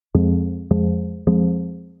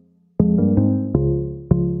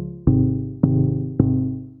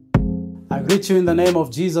greet you in the name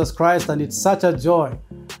of Jesus Christ, and it's such a joy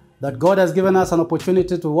that God has given us an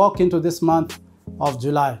opportunity to walk into this month of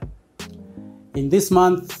July. In this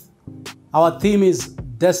month, our theme is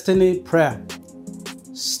Destiny Prayer.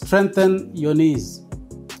 Strengthen your knees.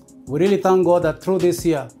 We really thank God that through this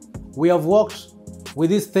year, we have walked with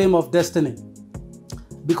this theme of destiny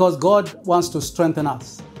because God wants to strengthen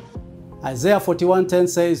us. Isaiah 41:10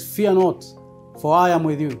 says, "Fear not, for I am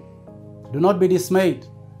with you. Do not be dismayed.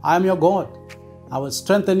 I am your God. I will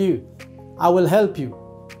strengthen you. I will help you.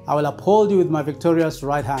 I will uphold you with my victorious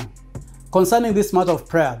right hand." Concerning this matter of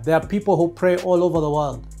prayer, there are people who pray all over the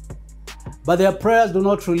world, but their prayers do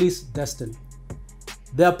not release destiny.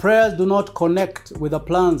 Their prayers do not connect with the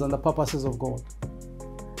plans and the purposes of God.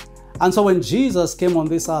 And so when Jesus came on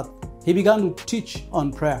this earth, he began to teach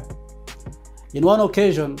on prayer. In one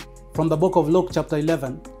occasion, from the book of Luke chapter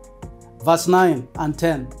 11, verse 9 and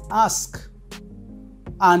 10, "Ask,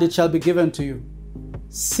 and it shall be given to you.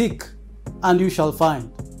 Seek, and you shall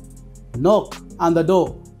find. Knock, and the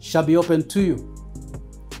door shall be opened to you."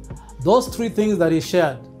 Those three things that he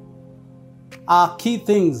shared are key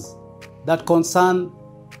things that concern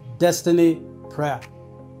destiny prayer.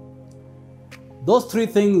 Those three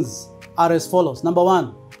things are as follows. Number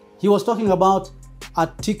one, he was talking about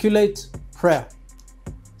articulate prayer.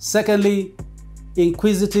 Secondly,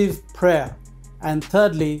 inquisitive prayer. And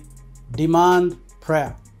thirdly, demand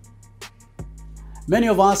prayer. Many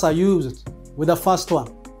of us are used with the first one,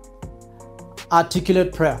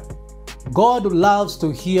 articulate prayer. God loves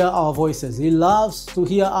to hear our voices. He loves to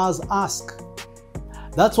hear us ask.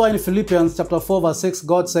 That's why in Philippians chapter 4 verse 6,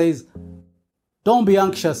 God says, "Don't be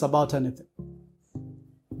anxious about anything,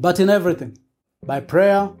 but in everything, by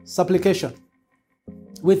prayer, supplication,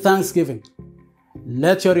 with thanksgiving,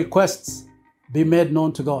 let your requests be made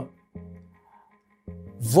known to God."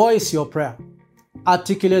 Voice your prayer.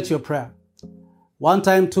 Articulate your prayer. One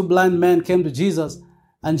time, two blind men came to Jesus,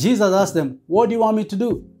 and Jesus asked them, "What do you want me to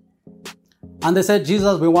do?" And they said,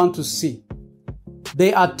 "Jesus, we want to see."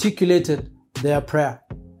 They articulated their prayer.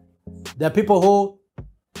 There are people who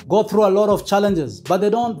go through a lot of challenges, but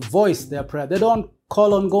they don't voice their prayer. They don't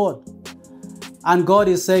call on God. And God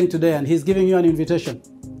is saying today, and He's giving you an invitation,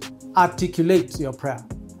 articulate your prayer.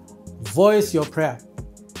 Voice your prayer.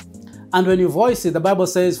 And when you voice it, the Bible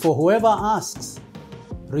says, "For whoever asks,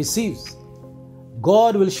 receives."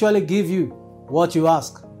 God will surely give you what you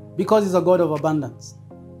ask because He's a God of abundance.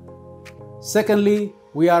 Secondly,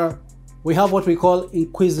 we have what we call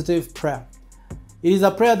inquisitive prayer. It is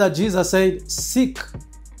a prayer that Jesus said, "Seek,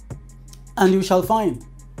 and you shall find."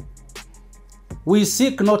 We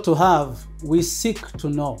seek not to have, we seek to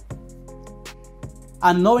know.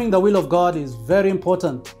 And knowing the will of God is very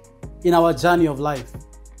important in our journey of life.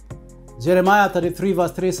 Jeremiah 33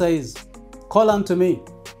 verse 3 says, "Call unto me,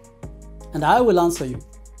 and I will answer you,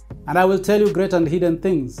 and I will tell you great and hidden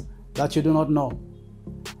things that you do not know."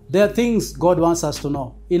 There are things God wants us to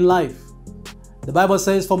know in life. The Bible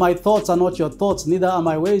says, "For my thoughts are not your thoughts, neither are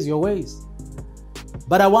my ways your ways."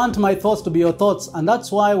 But I want my thoughts to be your thoughts. And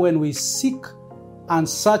that's why when we seek and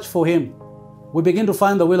search for Him, we begin to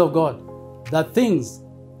find the will of God, the things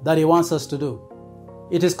that He wants us to do.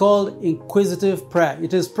 It is called inquisitive prayer.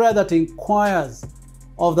 It is prayer that inquires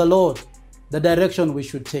of the Lord the direction we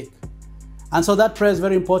should take. And so that prayer is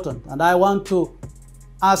very important. And I want to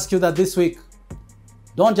ask you that this week,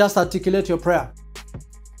 don't just articulate your prayer,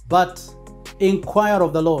 but inquire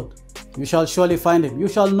of the Lord. You shall surely find Him. You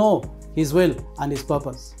shall know His will and His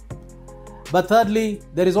purpose. But thirdly,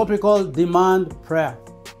 there is what we call demand prayer.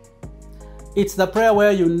 It's the prayer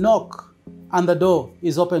where you knock and the door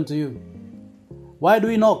is open to you. Why do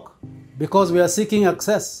we knock? Because we are seeking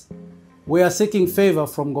access. We are seeking favor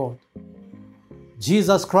from God.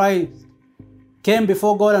 Jesus Christ came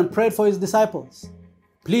before God and prayed for His disciples,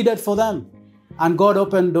 pleaded for them, and God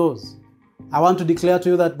opened doors. I want to declare to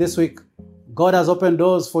you that this week, God has opened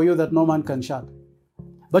doors for you that no man can shut.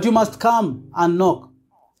 But you must come and knock.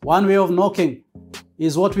 One way of knocking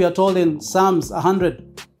is what we are told in Psalms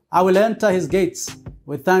 100. "I will enter His gates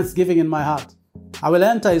with thanksgiving in my heart. I will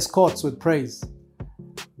enter His courts with praise."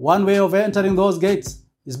 One way of entering those gates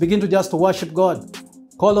is begin to just worship God.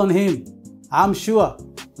 Call on Him. I'm sure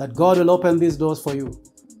that God will open these doors for you.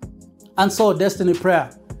 And so destiny prayer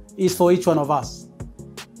is for each one of us.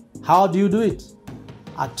 How do you do it?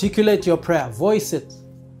 Articulate your prayer. Voice it.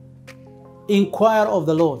 Inquire of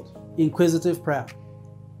the Lord. Inquisitive prayer.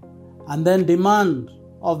 And then demand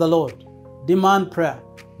of the Lord. Demand prayer.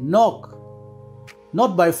 Knock.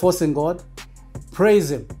 Not by forcing God. Praise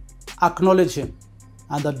Him. Acknowledge Him.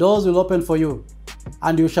 And the doors will open for you.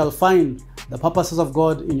 And you shall find the purposes of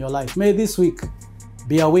God in your life. May this week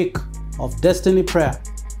be a week of Destiny Prayer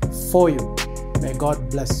for you. May God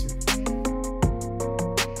bless you.